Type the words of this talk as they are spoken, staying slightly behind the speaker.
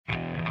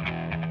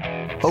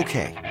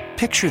Okay,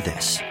 picture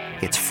this.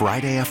 It's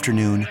Friday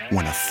afternoon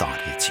when a thought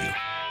hits you.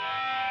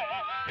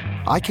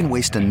 I can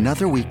waste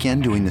another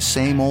weekend doing the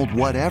same old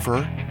whatever,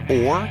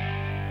 or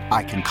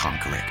I can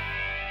conquer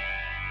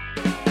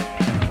it.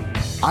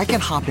 I can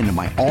hop into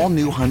my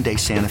all-new Hyundai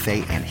Santa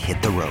Fe and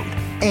hit the road.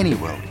 Any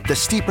road. The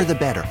steeper, the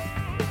better.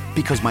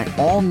 Because my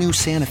all-new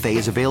Santa Fe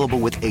is available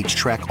with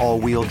H-Track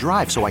all-wheel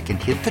drive, so I can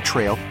hit the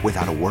trail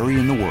without a worry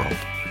in the world.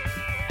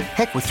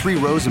 Heck, with 3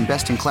 rows and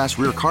best-in-class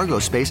rear cargo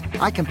space,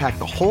 I can pack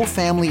the whole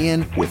family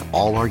in with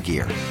all our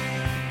gear.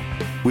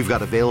 We've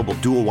got available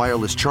dual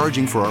wireless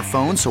charging for our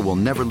phones, so we'll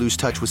never lose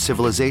touch with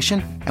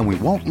civilization, and we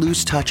won't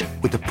lose touch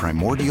with the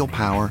primordial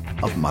power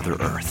of Mother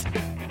Earth.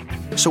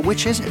 So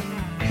which is it?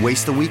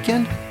 Waste the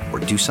weekend or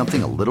do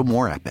something a little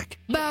more epic?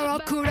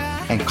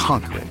 And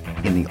conquer it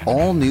in the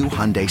all-new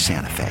Hyundai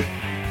Santa Fe.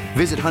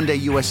 Visit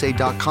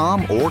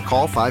HyundaiUSA.com or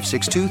call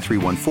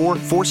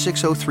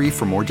 562-314-4603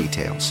 for more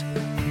details.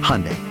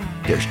 Hyundai,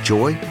 there's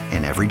joy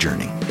in every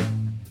journey.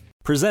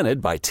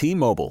 Presented by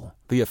T-Mobile,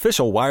 the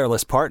official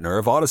wireless partner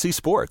of Odyssey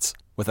Sports.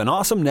 With an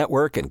awesome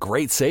network and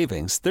great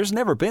savings, there's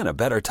never been a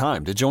better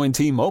time to join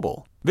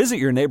T-Mobile. Visit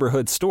your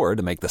neighborhood store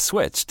to make the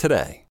switch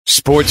today.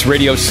 Sports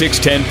Radio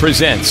 610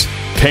 presents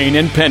Payne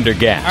and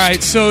Pendergast. All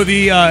right, so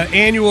the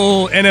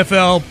annual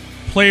NFL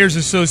Players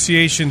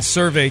Association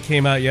survey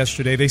came out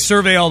yesterday. They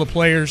survey all the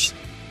players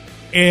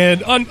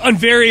and on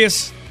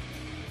various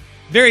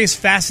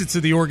facets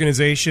of the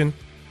organization,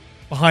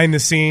 behind the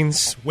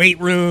scenes, weight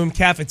room,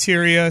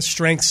 cafeteria,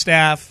 strength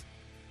staff,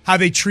 how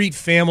they treat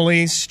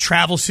families,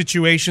 travel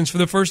situations. For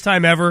the first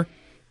time ever,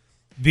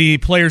 the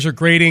players are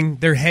grading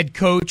their head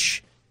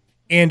coach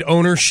and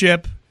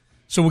ownership.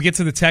 So we'll get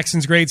to the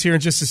Texans' grades here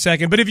in just a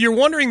second. But if you're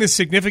wondering the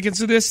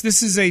significance of this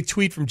is a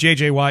tweet from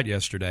J.J. Watt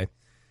yesterday.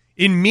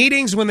 In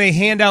meetings when they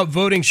hand out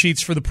voting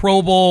sheets for the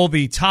Pro Bowl,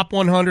 the top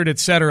 100,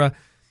 etc.,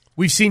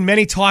 we've seen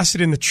many toss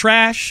it in the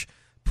trash,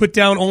 put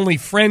down only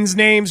friends'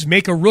 names,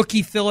 make a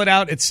rookie fill it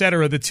out,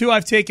 etc. The two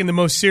I've taken the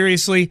most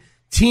seriously,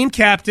 team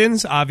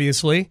captains,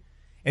 obviously,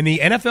 and the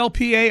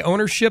NFLPA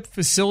ownership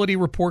facility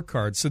report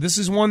card. So this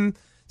is one,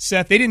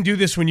 Seth, they didn't do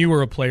this when you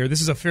were a player. This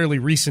is a fairly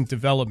recent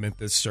development,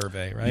 this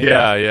survey, right?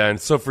 Yeah.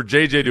 And so for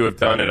JJ to have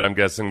done it, I'm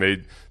guessing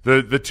the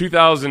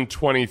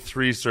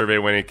 2023 survey,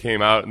 when it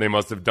came out, and they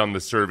must have done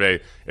the survey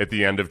at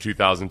the end of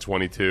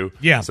 2022.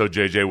 Yeah. So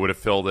JJ would have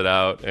filled it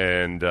out,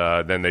 and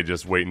then they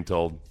just wait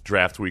until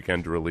draft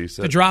weekend to release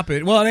it. To drop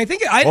it. Well, and I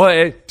think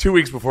 2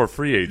 weeks before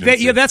free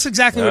agency. That's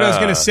exactly what I was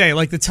going to say.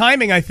 Like, the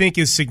timing, I think,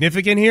 is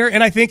significant here,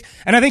 and I think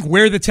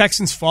where the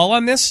Texans fall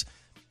on this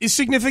is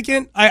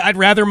significant. I'd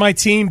rather my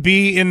team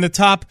be in the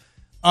top.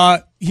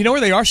 You know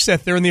where they are,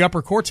 Seth? They're in the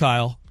upper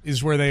quartile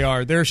is where they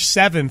are. They're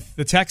 7th.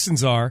 The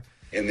Texans are.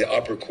 In the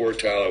upper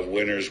quartile of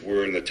winners,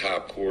 we're in the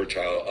top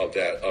quartile of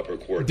that upper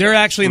quartile. They're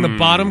actually in the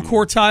bottom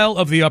quartile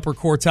of the upper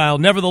quartile.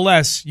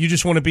 Nevertheless, you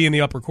just want to be in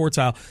the upper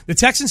quartile. The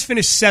Texans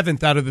finished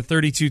 7th out of the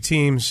 32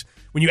 teams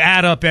when you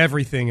add up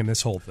everything in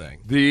this whole thing.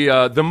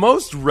 The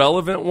most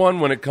relevant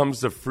one when it comes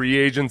to free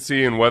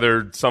agency and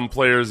whether some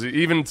players,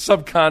 even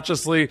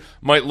subconsciously,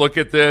 might look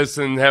at this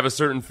and have a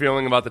certain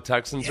feeling about the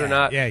Texans or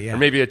not, or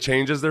maybe it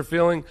changes their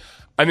feeling,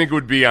 I think it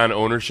would be on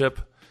ownership.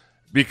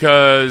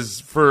 Because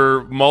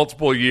for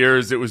multiple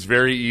years, it was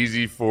very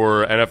easy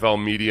for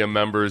NFL media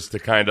members to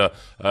kind of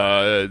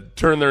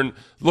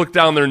look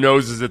down their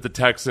noses at the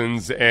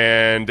Texans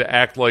and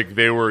act like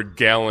they were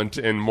gallant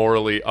and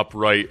morally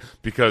upright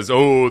because,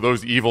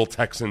 those evil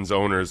Texans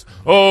owners.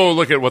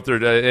 Look at what they're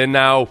doing. And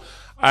now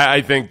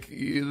I think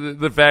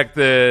the fact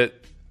that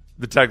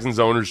the Texans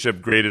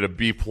ownership graded a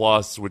B+,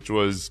 which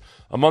was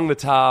among the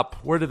top.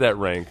 Where did that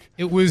rank?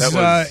 It was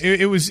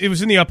it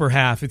was in the upper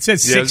half. It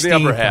says 16th. It was in the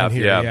upper half.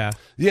 Here, yeah.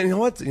 You know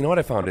what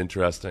I found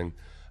interesting?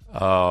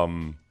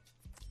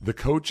 The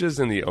coaches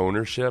and the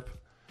ownership.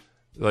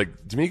 Like,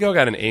 D'Amico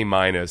got an A-.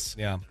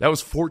 Yeah. That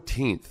was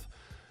 14th.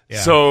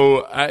 Yeah.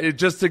 So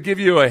just to give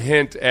you a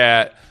hint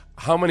at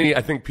how many,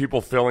 I think,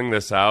 people filling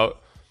this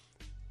out,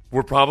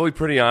 we're probably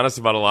pretty honest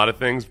about a lot of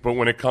things, but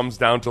when it comes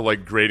down to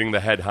like grading the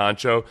head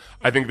honcho,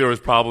 I think there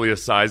was probably a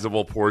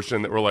sizable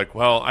portion that were like,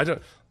 well, I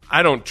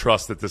don't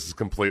trust that this is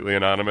completely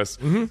anonymous.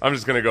 Mm-hmm. I'm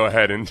just going to go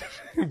ahead and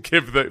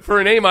give for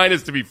an A-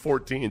 to be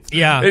 14th.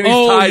 Yeah. And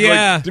he's tied.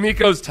 Like,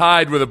 D'Amico's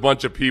tied with a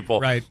bunch of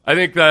people. Right. I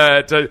think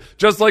that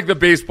just like the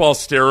baseball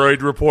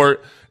steroid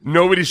report,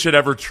 nobody should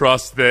ever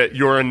trust that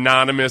your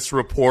anonymous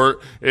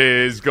report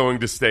is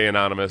going to stay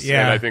anonymous.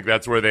 Yeah. And I think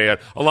that's where they had.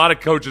 A lot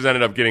of coaches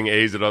ended up getting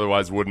A's that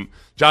otherwise wouldn't.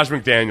 Josh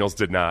McDaniels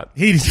did not.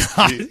 He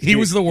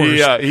was the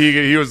worst.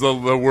 He was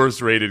the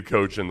worst rated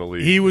coach in the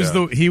league. He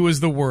was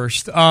the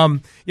worst.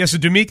 So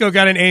D'Amico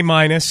got an A-.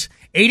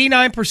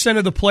 89%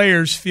 of the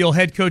players feel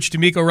head coach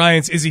D'Amico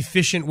Ryans is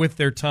efficient with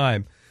their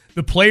time.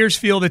 The players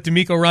feel that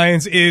D'Amico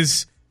Ryans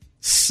is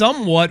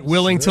somewhat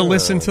willing to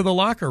listen to the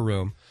locker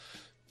room.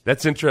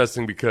 That's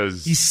interesting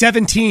because he's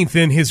 17th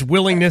in his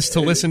willingness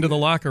to listen to the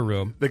locker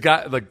room. The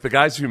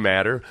guys who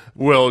matter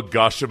will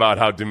gush about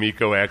how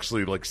D'Amico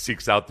actually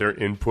seeks out their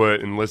input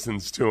and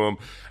listens to them.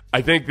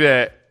 I think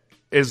that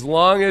as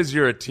long as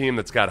you're a team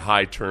that's got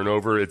high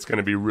turnover, it's going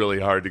to be really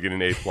hard to get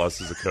an A+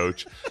 as a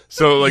coach.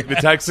 So, like, the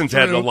Texans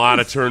had a lot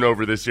of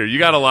turnover this year. You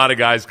got a lot of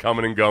guys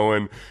coming and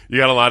going. You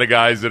got a lot of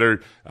guys that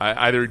are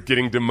either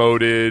getting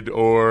demoted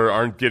or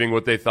aren't getting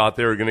what they thought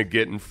they were going to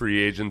get in free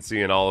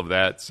agency and all of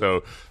that.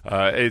 So,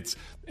 it's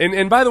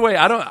and by the way,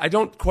 I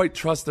don't quite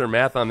trust their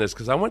math on this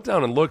because I went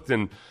down and looked,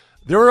 and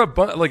there were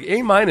like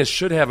A-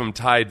 should have them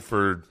tied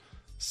for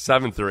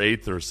 7th or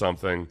 8th or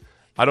something.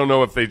 I don't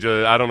know if they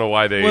just. I don't know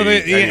why they. Well,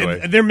 anyway.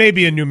 yeah, there may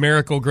be a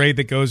numerical grade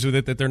that goes with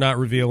it that they're not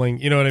revealing.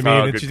 You know what I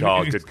mean?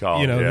 Oh, good call.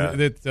 You know yeah.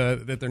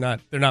 that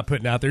they're not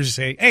putting out there. Just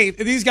say, hey,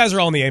 these guys are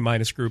all in the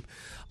A- group.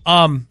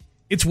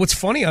 It's what's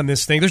funny on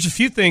this thing. There's a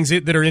few things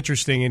that are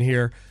interesting in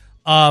here.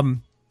 The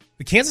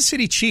Kansas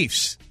City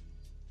Chiefs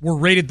were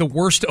rated the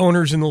worst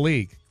owners in the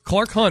league.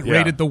 Clark Hunt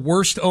rated the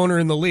worst owner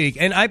in the league,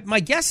 and my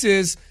guess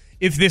is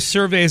if this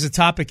survey is a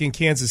topic in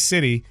Kansas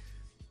City,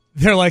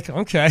 they're like,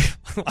 okay,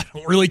 I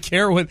don't really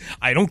care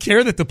I don't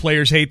care that the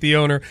players hate the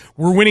owner.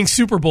 We're winning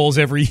Super Bowls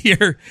every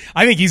year.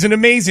 I think he's an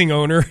amazing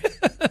owner.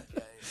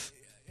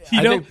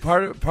 I think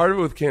part of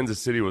it with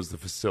Kansas City was the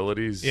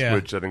facilities,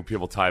 which I think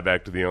people tie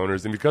back to the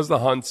owners, and because the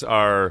Hunts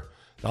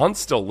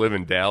still live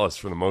in Dallas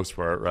for the most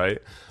part, right?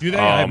 Do they?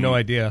 I have no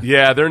idea.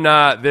 Yeah, they're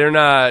not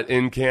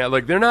in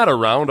they're not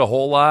around a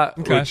whole lot,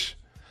 which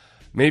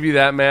maybe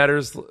that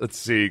matters. Let's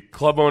see.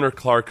 Club owner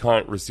Clark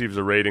Hunt receives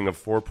a rating of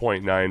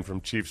 4.9 from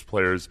Chiefs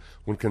players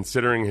when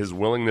considering his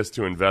willingness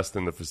to invest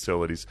in the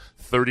facilities.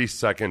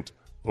 32nd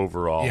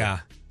overall. Yeah.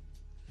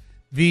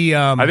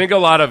 I think a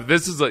lot of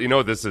this is, you know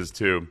what this is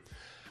too.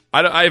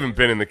 I haven't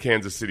been in the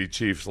Kansas City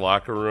Chiefs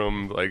locker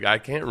room. Like, I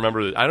can't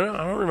remember. I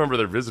don't remember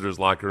their visitors'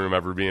 locker room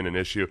ever being an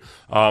issue.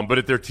 But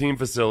at their team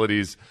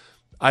facilities,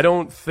 I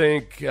don't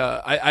think.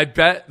 I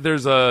bet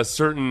there's a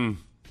certain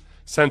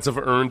sense of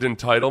earned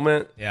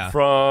entitlement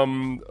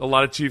from a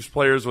lot of Chiefs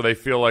players where they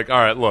feel like, all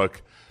right,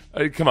 look,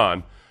 come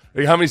on.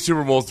 Like, how many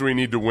Super Bowls do we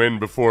need to win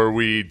before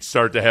we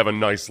start to have a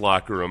nice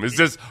locker room?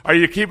 Are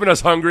you keeping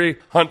us hungry,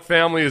 Hunt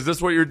family? Is this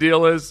what your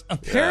deal is?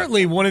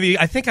 Apparently,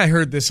 I think I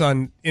heard this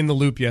on In the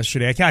Loop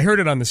yesterday. I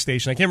heard it on the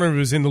station. I can't remember if it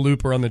was In the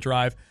Loop or on the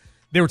Drive.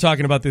 They were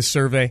talking about this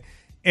survey.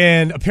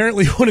 And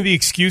apparently one of the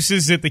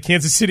excuses that the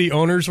Kansas City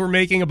owners were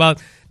making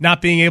about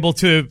not being able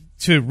to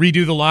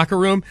redo the locker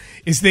room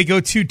is they go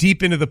too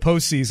deep into the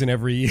postseason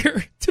every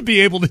year to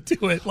be able to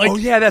do it. Like, oh,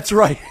 yeah, that's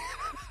right.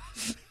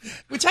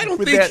 Which I don't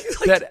with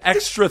think that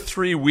extra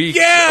 3 weeks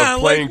of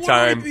playing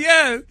time.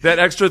 That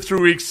extra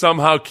 3 weeks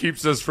somehow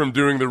keeps us from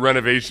doing the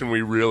renovation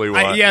we really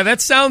want.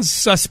 That sounds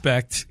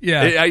suspect.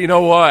 Yeah, you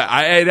know what?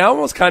 It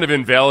almost kind of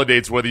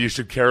invalidates whether you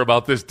should care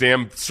about this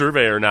damn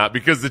survey or not,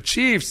 because the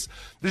Chiefs,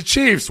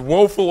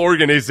 woeful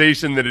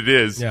organization that it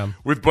is,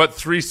 with but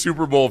 3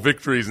 Super Bowl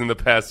victories in the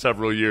past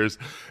several years,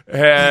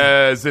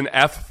 has an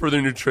F for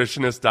their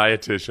nutritionist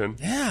dietitian.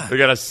 Yeah. They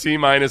got a C-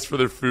 for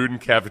their food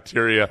and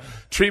cafeteria.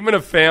 Treatment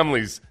of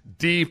families,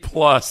 D+.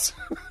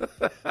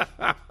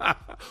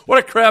 What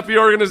a crappy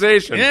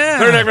organization. Yeah.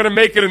 They're not going to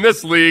make it in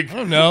this league. I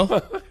don't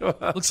know.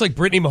 Looks like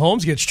Brittany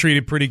Mahomes gets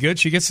treated pretty good.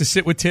 She gets to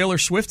sit with Taylor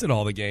Swift at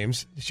all the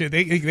games.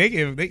 They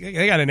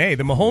got an A.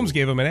 The Mahomes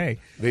gave them an A.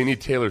 They need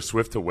Taylor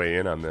Swift to weigh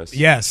in on this.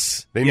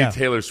 Yes. They need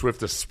Taylor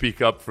Swift to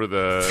speak up for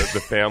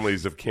the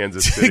families of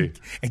Kansas City.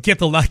 and get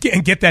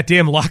that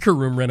damn locker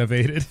room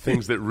renovated.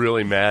 Things that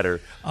really matter.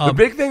 The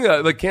big thing,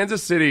 like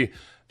Kansas City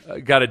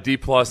got a D+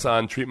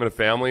 on treatment of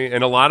family,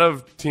 and a lot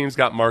of teams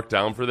got marked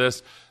down for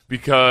this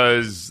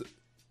because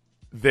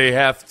they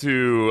have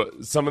to.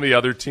 Some of the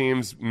other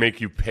teams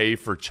make you pay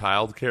for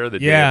childcare the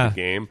day of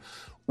the game,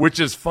 which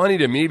is funny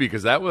to me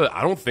because I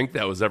don't think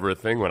that was ever a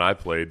thing when I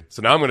played.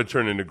 So now I'm going to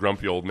turn into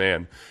grumpy old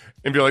man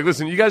and be like,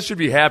 listen, you guys should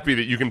be happy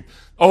that you can.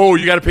 Oh,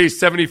 you got to pay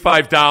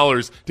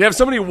 $75 to have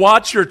somebody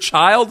watch your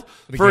child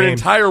for an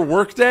entire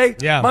workday.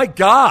 Yeah, my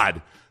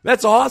God,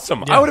 that's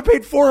awesome. Yeah. I would have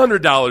paid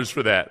 $400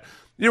 for that.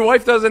 Your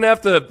wife doesn't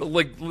have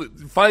to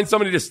find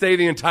somebody to stay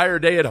the entire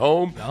day at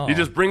home. No. You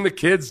just bring the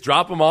kids,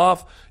 drop them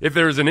off. If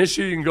there's an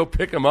issue, you can go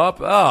pick them up.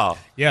 Oh,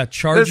 yeah,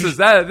 Chargers. This is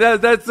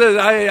that's it.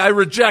 I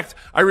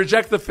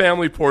reject the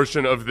family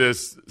portion of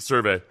this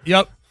survey.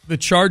 Yep, the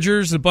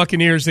Chargers, the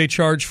Buccaneers, they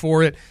charge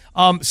for it.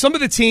 Some of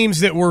the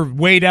teams that were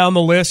way down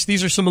the list.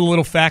 These are some of the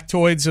little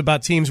factoids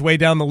about teams way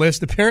down the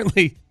list.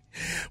 Apparently,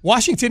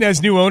 Washington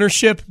has new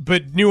ownership,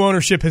 but new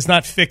ownership has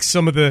not fixed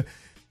some of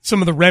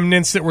the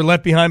remnants that were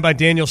left behind by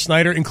Daniel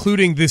Snyder,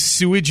 including the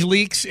sewage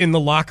leaks in the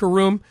locker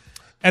room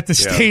at the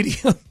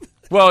stadium.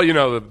 Well, you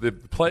know, the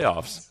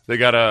playoffs. They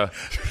got to...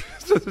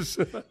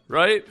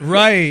 right?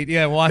 Right,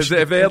 yeah.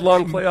 Washington. If they had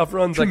long playoff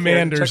runs,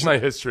 Commanders. I can't check my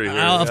history here.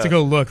 I'll have to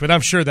go look, but I'm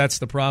sure that's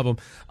the problem.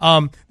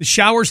 The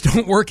showers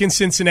don't work in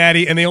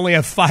Cincinnati, and they only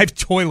have 5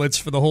 toilets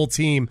for the whole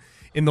team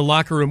in the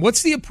locker room.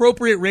 What's the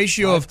appropriate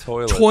ratio of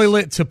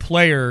toilet to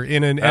player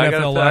in an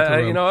NFL locker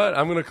room? You know what?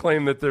 I'm going to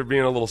claim that they're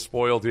being a little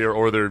spoiled here,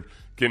 or they're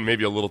getting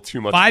maybe a little too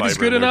much 5 fiber is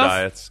good in their enough?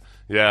 diets.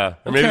 Yeah,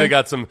 or maybe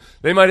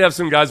they might have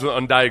some guys with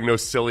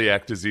undiagnosed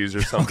celiac disease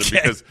or something.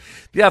 Because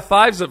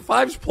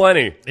five's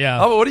plenty.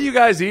 Yeah. Oh, what are you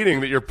guys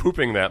eating that you're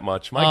pooping that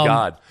much? My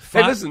God.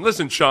 Hey,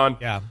 listen, Sean.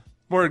 Yeah.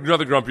 More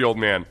another grumpy old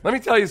man. Let me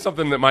tell you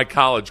something that my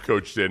college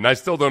coach did, and I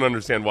still don't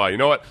understand why. You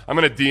know what? I'm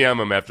going to DM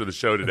him after the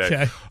show today.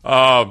 Okay.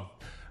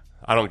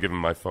 I don't give him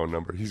my phone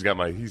number.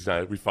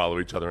 We follow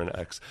each other on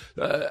X.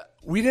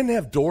 We didn't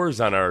have doors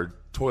on our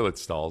toilet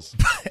stalls.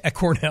 At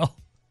Cornell?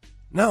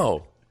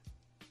 No.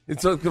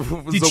 It's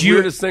the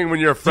weirdest thing when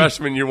you're a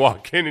freshman, you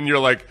walk in and you're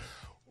like,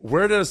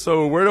 where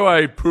do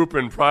I poop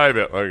in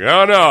private? Like,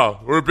 oh no,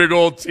 we're a big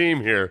old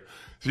team here.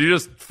 So you're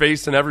just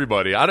facing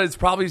everybody. It's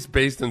probably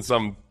based in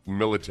some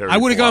military. I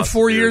would have gone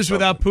 4 years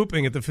without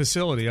pooping at the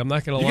facility. I'm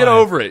not going to lie. You get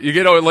over it. You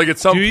get over, like, at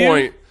some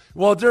point.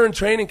 Well, during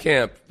training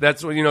camp,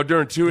 that's when,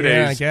 during 2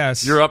 days, I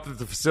guess. You're up at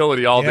the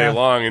facility all day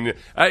long, and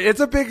it's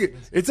a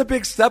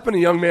big step in a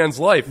young man's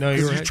life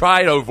because you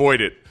try to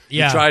avoid it.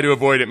 Yeah. You try to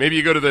avoid it. Maybe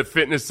you go to the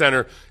fitness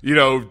center,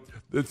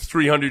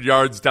 300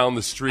 yards down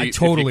the street. I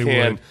totally if you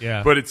can. would.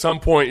 Yeah. But at some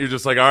point, you're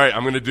just like, all right,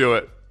 I'm going to do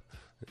it.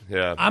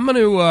 Yeah. I'm going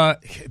to.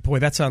 Boy,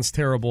 that sounds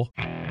terrible.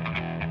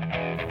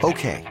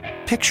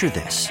 Okay, picture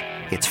this.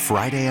 It's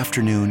Friday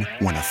afternoon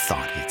when a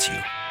thought hits you.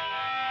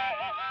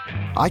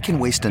 I can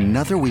waste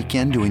another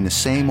weekend doing the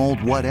same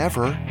old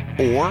whatever,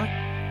 or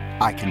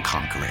I can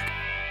conquer it.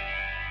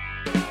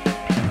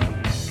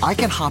 I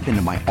can hop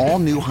into my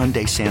all-new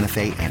Hyundai Santa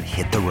Fe and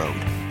hit the road.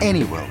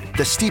 Any road.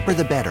 The steeper,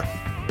 the better.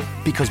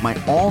 Because my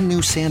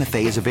all-new Santa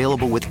Fe is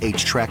available with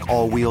H-Track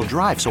all-wheel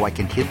drive, so I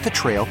can hit the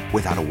trail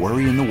without a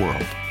worry in the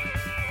world.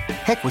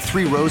 Heck, with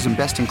 3 rows and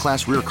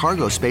best-in-class rear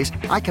cargo space,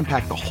 I can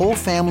pack the whole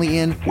family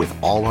in with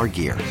all our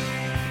gear.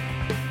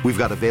 We've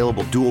got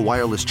available dual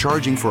wireless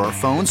charging for our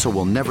phones, so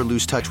we'll never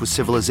lose touch with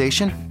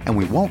civilization, and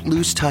we won't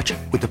lose touch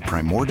with the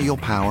primordial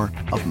power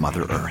of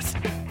Mother Earth.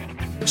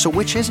 So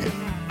which is it?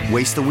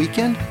 Waste the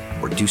weekend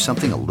or do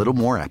something a little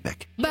more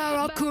epic?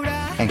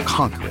 And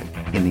conquer it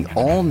in the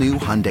all-new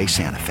Hyundai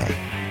Santa Fe.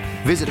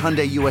 Visit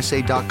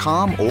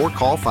HyundaiUSA.com or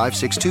call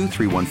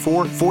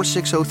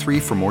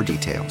 562-314-4603 for more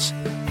details.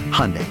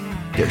 Hyundai,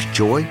 there's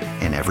joy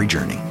in every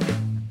journey.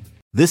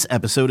 This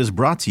episode is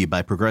brought to you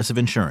by Progressive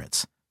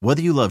Insurance.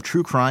 Whether you love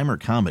true crime or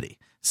comedy,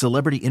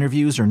 celebrity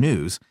interviews or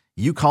news,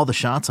 you call the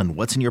shots on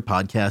what's in your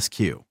podcast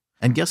queue.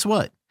 And guess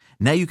what?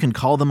 Now you can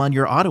call them on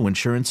your auto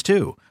insurance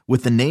too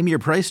with the Name Your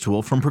Price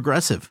tool from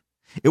Progressive.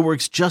 It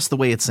works just the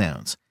way it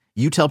sounds.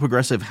 You tell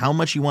Progressive how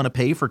much you want to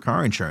pay for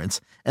car insurance,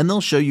 and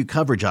they'll show you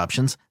coverage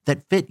options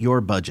that fit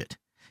your budget.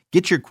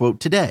 Get your quote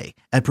today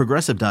at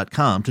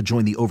Progressive.com to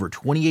join the over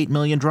 28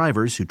 million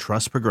drivers who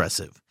trust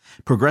Progressive.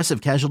 Progressive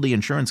Casualty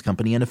Insurance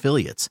Company and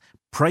Affiliates.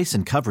 Price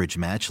and coverage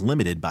match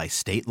limited by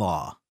state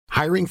law.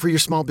 Hiring for your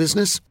small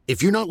business?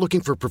 If you're not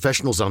looking for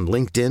professionals on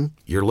LinkedIn,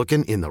 you're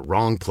looking in the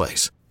wrong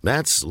place.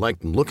 That's like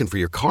looking for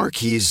your car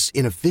keys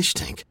in a fish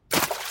tank.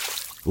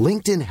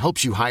 LinkedIn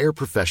helps you hire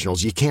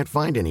professionals you can't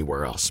find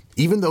anywhere else,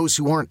 even those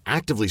who aren't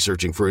actively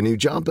searching for a new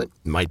job but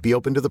might be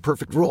open to the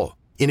perfect role.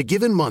 In a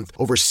given month,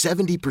 over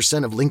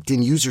 70% of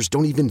LinkedIn users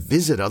don't even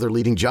visit other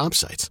leading job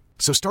sites.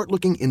 So start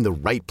looking in the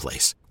right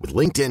place. With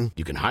LinkedIn,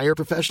 you can hire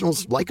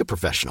professionals like a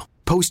professional.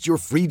 Post your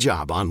free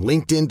job on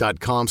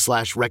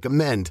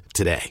linkedin.com/recommend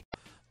today.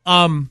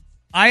 I'm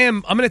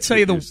going to tell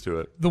you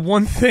the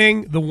one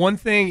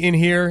thing in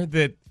here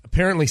that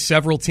apparently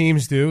several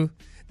teams do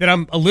that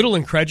I'm a little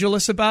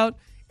incredulous about,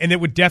 and that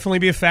would definitely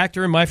be a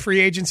factor in my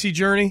free agency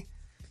journey,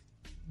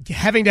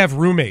 having to have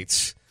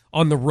roommates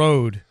on the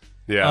road.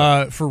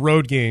 Yeah. For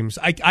road games.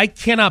 I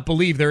cannot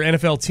believe there are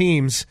NFL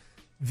teams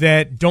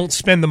that don't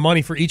spend the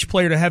money for each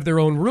player to have their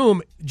own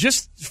room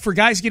just for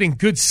guys getting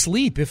good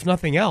sleep, if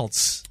nothing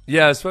else.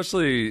 Yeah,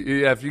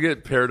 especially if you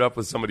get paired up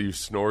with somebody who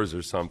snores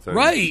or something.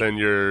 Right. Then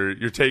you're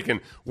taking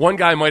 – one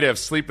guy might have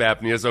sleep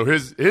apnea, so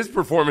his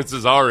performance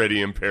is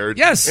already impaired.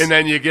 Yes. And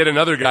then you get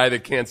another guy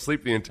that can't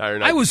sleep the entire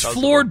night. I was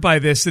floored by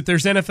this, that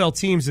there's NFL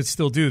teams that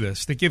still do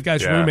this, that give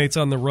guys roommates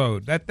on the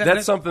road.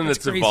 That's something that's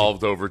crazy.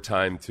 Evolved over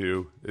time,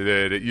 too.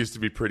 It used to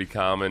be pretty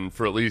common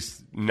for at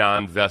least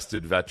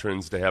non-vested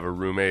veterans to have a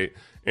roommate.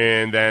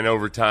 And then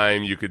over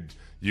time, you could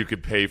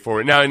pay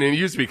for it. Now, and it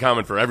used to be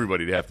common for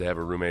everybody to have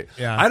a roommate.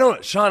 Yeah.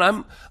 Sean,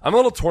 I'm a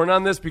little torn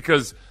on this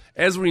because,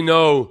 as we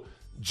know,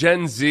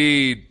 Gen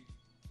Z,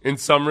 in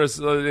some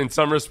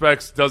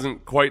respects,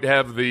 doesn't quite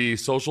have the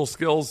social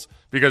skills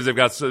because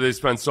they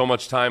spend so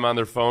much time on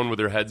their phone with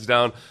their heads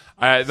down.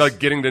 Like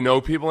getting to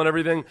know people and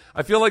everything.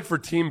 I feel like for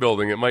team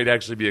building, it might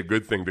actually be a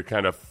good thing to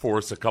kind of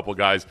force a couple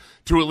guys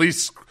to at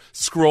least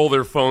scroll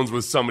their phones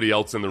with somebody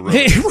else in the room.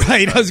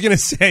 Right, I was going to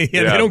say,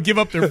 they don't give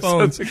up their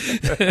phones.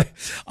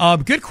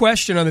 Good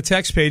question on the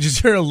text page.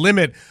 Is there a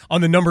limit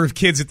on the number of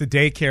kids at the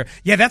daycare?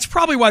 Yeah, that's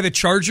probably why the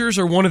Chargers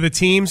are one of the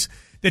teams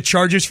that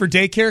charges for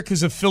daycare,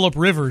 because of Phillip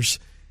Rivers.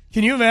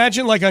 Can you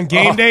imagine, like on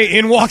game day,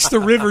 in walks the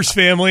Rivers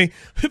family,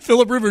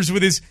 Phillip Rivers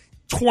with his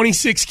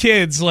 26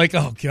 kids, like,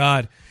 oh,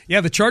 God. Yeah,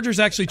 the Chargers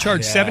actually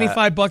charged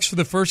 $75 for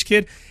the first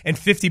kid and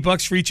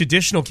 $50 for each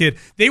additional kid.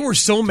 They were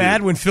so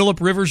mad when Phillip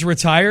Rivers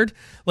retired.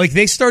 Like,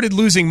 they started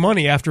losing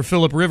money after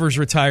Phillip Rivers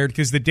retired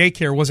because the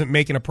daycare wasn't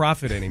making a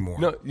profit anymore.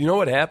 No, you know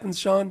what happens,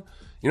 Sean?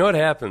 You know what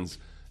happens?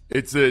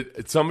 It's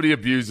somebody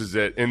abuses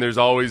it, and there's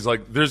always,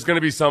 like, there's going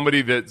to be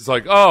somebody that's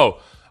like, oh,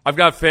 I've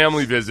got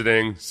family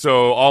visiting,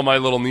 so all my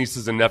little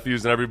nieces and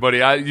nephews and everybody,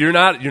 you're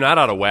not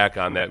out of whack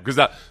on that, because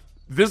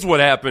this is what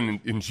happened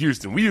in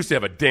Houston. We used to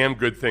have a damn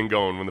good thing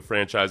going when the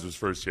franchise was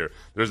first here.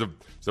 There's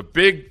a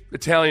big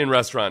Italian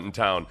restaurant in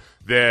town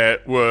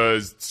that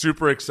was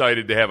super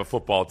excited to have a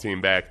football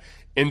team back,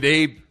 and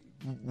they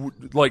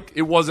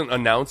it wasn't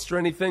announced or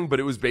anything, but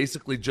it was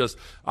basically just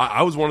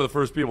I was one of the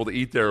first people to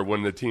eat there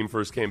when the team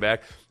first came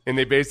back, and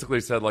they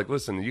basically said, like,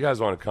 listen, you guys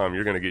want to come,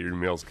 you're going to get your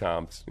meals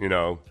comped,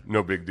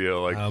 no big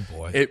deal. Like, oh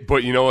boy.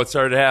 But you know what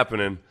started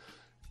happening?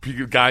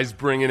 Guys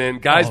bringing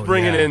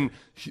in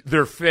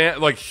their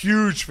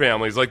huge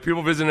families, like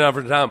people visiting out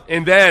from town,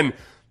 and then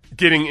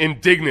getting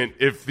indignant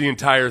if the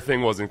entire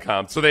thing wasn't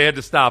comped. So they had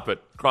to stop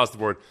it across the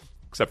board,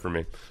 except for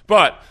me.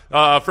 But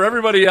for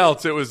everybody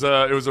else, it was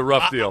a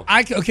rough deal.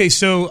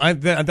 So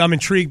I'm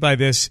intrigued by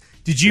this.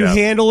 Did you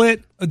handle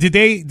it? Did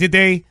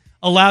they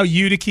allow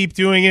you to keep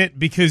doing it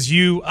because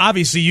you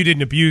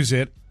didn't abuse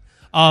it?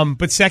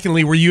 But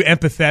secondly, were you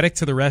empathetic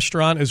to the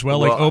restaurant as well,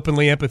 like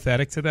openly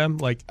empathetic to them?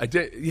 Like I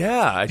did,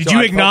 yeah. Did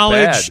you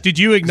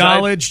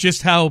acknowledge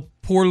just how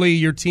poorly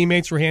your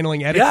teammates were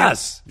handling etiquette?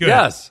 Yes, good.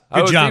 Yes.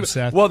 Good job,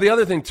 Seth. Well, the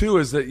other thing too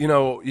is that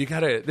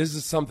this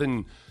is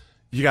something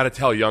you got to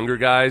tell younger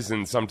guys,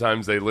 and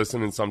sometimes they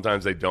listen and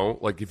sometimes they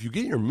don't. Like, if you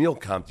get your meal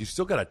comped, you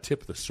still got to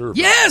tip the server.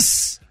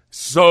 Yes.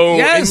 So,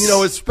 and,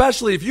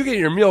 especially if you get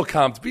your meal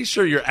comped, be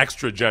sure you're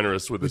extra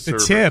generous with the server.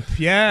 Tip,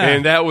 yeah.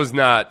 And that was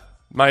not.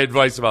 My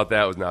advice about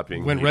that was not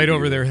being went right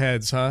over their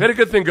heads, huh? We had a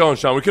good thing going,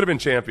 Sean. We could have been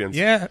champions.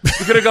 Yeah,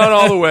 we could have gone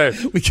all the way.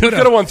 we could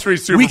have won 3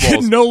 Super Bowls. We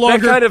could no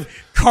longer that kind of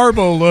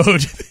carbo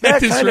load.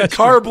 That kind of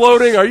carb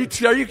loading. Are you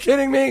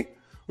kidding me?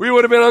 We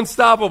would have been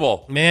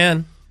unstoppable,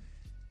 man.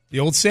 The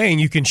old saying: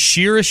 you can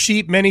shear a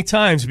sheep many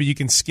times, but you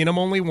can skin them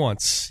only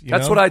once.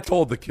 That's what I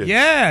told the kids.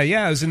 Yeah.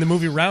 It was in the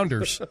movie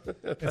Rounders.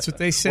 That's what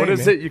they say. What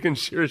is it? You can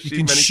shear a sheep. You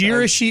can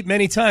shear a sheep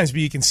many times,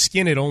 but you can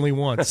skin it only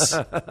once.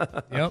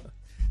 Yep.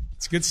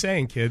 It's a good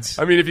saying, kids.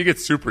 I mean, if you get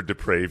super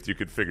depraved, you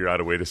could figure out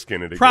a way to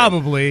skin it again.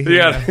 Probably.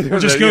 Yeah. Or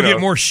just go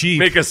get more sheep.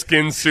 Make a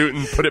skin suit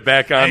and put it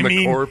back on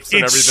the corpse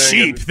and everything. It's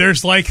sheep.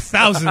 There's like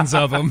thousands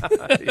of them.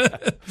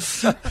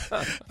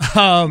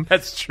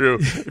 That's true.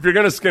 If you're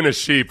going to skin a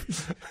sheep,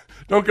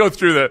 don't go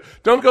through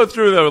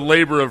the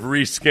labor of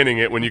reskinning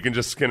it when you can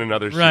just skin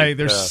another sheep. Right.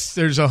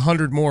 There's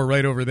 100 more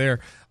right over there.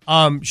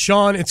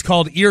 Sean, it's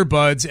called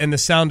Earbuds and the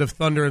Sound of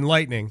Thunder and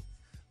Lightning.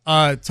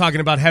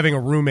 Talking about having a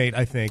roommate,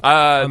 I think.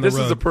 This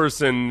is a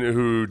person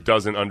who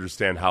doesn't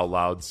understand how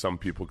loud some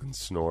people can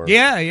snore.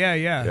 Yeah.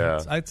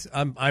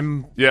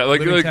 I'm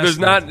there's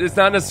not. It's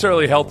not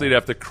necessarily healthy to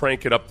have to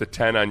crank it up to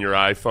 10 on your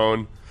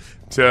iPhone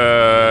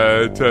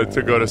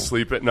to go to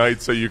sleep at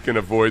night, so you can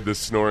avoid the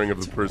snoring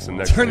of the person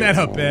next to you. Turn that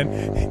up,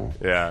 Ben.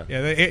 Yeah.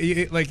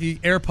 Like the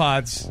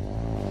AirPods.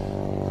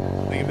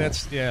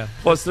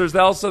 Plus, there's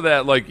also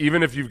that, like,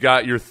 even if you've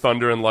got your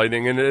thunder and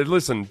lightning, and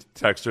listen,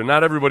 Texter,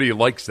 not everybody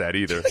likes that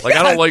either. Like,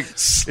 I don't like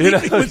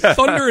sleeping with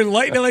thunder and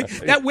lightning. Like,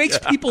 that wakes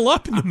people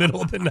up in the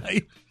middle of the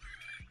night.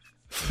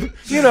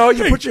 You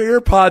put your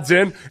earpods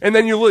in, and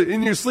then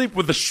you sleep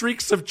with the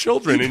shrieks of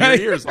children in your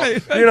ears.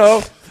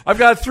 I've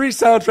got 3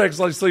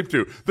 soundtracks I sleep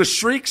to: the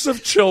shrieks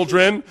of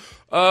children,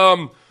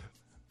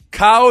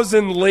 cows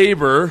in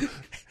labor,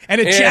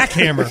 and a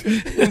jackhammer.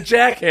 And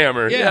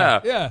jackhammer,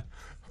 yeah.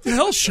 The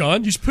hell,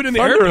 Sean? You just put in the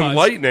thunder AirPods. And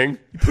lightning.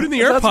 You put in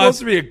the AirPods. That's supposed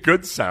to be a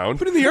good sound.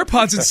 Put in the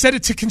AirPods and set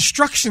it to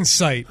construction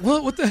site.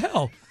 What the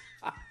hell,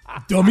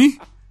 dummy?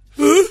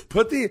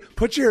 Put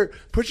your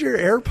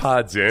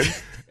AirPods in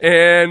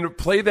and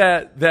play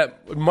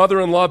that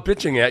mother-in-law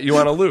bitching at you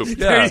on a loop.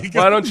 Yeah,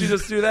 why don't you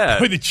just do that?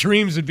 Boy, the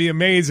dreams would be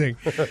amazing.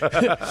 All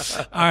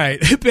right,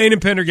 Payne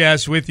and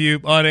Pendergast with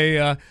you on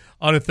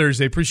a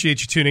Thursday. Appreciate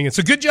you tuning in.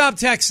 So good job,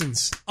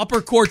 Texans.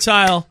 Upper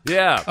quartile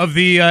of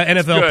the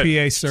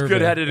NFLPA survey. It's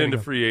good headed into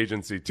free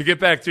agency. To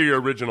get back to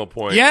your original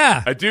point,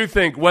 I do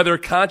think, whether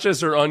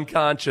conscious or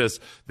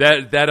unconscious,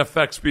 that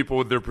affects people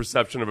with their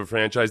perception of a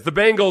franchise. The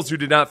Bengals, who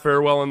did not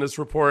fare well in this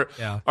report,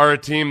 are a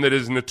team that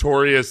has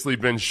notoriously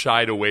been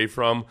shied away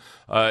from.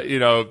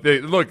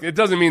 It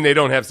doesn't mean they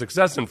don't have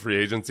success in free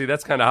agency.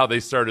 That's kind of how they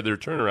started their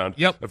turnaround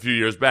a few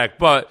years back.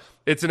 But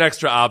it's an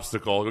extra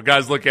obstacle. The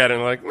guys look at it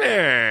and are like,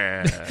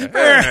 hey,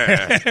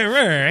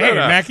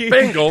 Mackie.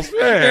 Bengals.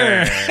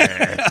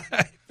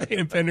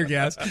 And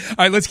Pendergast. All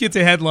right, let's get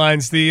to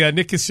headlines. The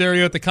Nick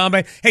Caserio at the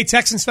Combine. Hey,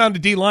 Texans found a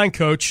D-line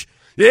coach.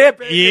 Yeah,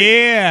 baby.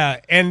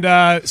 Yeah,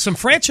 and some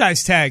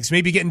franchise tags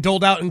maybe getting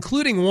doled out,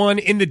 including one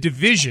in the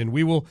division.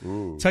 We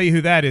will tell you who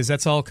that is.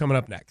 That's all coming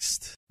up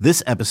next.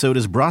 This episode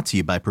is brought to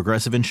you by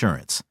Progressive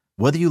Insurance.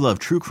 Whether you love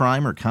true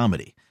crime or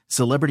comedy,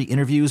 celebrity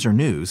interviews or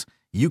news,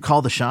 you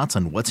call the shots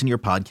on what's in your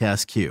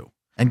podcast queue.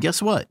 And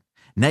guess what?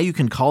 Now you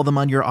can call them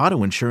on your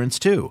auto insurance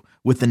too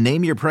with the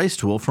Name Your Price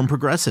tool from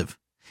Progressive.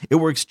 It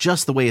works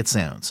just the way it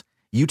sounds.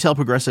 You tell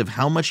Progressive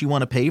how much you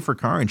want to pay for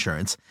car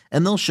insurance,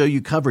 and they'll show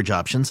you coverage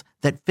options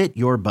that fit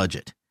your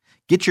budget.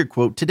 Get your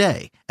quote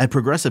today at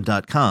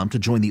Progressive.com to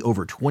join the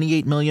over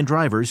 28 million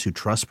drivers who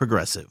trust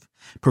Progressive.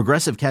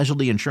 Progressive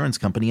Casualty Insurance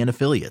Company and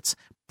Affiliates.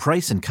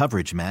 Price and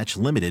coverage match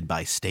limited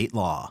by state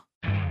law.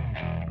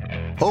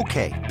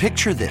 Okay,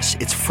 picture this.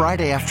 It's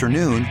Friday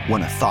afternoon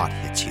when a thought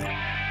hits you.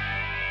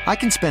 I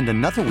can spend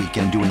another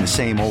weekend doing the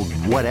same old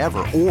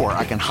whatever, or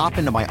I can hop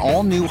into my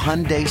all-new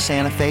Hyundai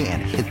Santa Fe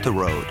and hit the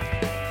road.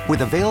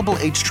 With available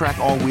H-Track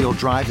all-wheel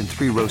drive and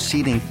 3-row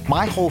seating,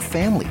 my whole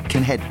family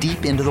can head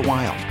deep into the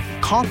wild.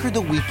 Conquer the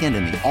weekend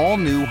in the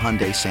all-new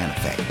Hyundai Santa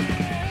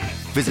Fe.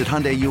 Visit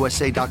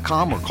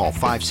HyundaiUSA.com or call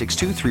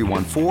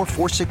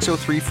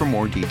 562-314-4603 for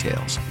more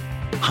details.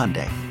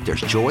 Hyundai, there's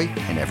joy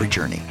in every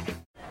journey.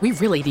 We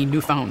really need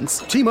new phones.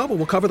 T-Mobile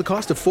will cover the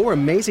cost of 4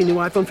 amazing new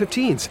iPhone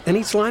 15s, and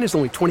each line is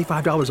only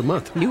 $25 a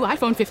month. New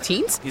iPhone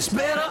 15s? It's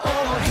better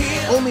over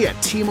here. Only at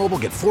T-Mobile,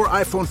 get 4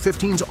 iPhone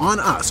 15s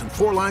on us and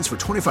 4 lines for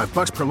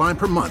 $25 per line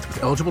per month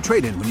with eligible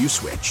trade-in when you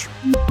switch.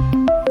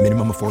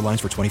 Minimum of 4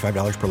 lines for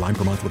 $25 per line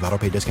per month with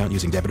autopay discount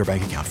using debit or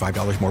bank account.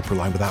 $5 more per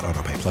line without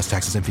autopay, plus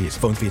taxes and fees.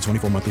 Phone fee at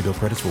 24 monthly bill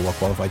credits for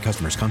well-qualified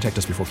customers. Contact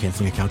us before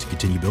canceling account to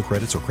continue bill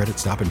credits or credit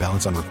stop and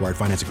balance on required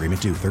finance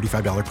agreement due.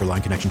 $35 per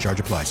line connection charge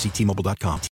applies. See T-Mobile.com.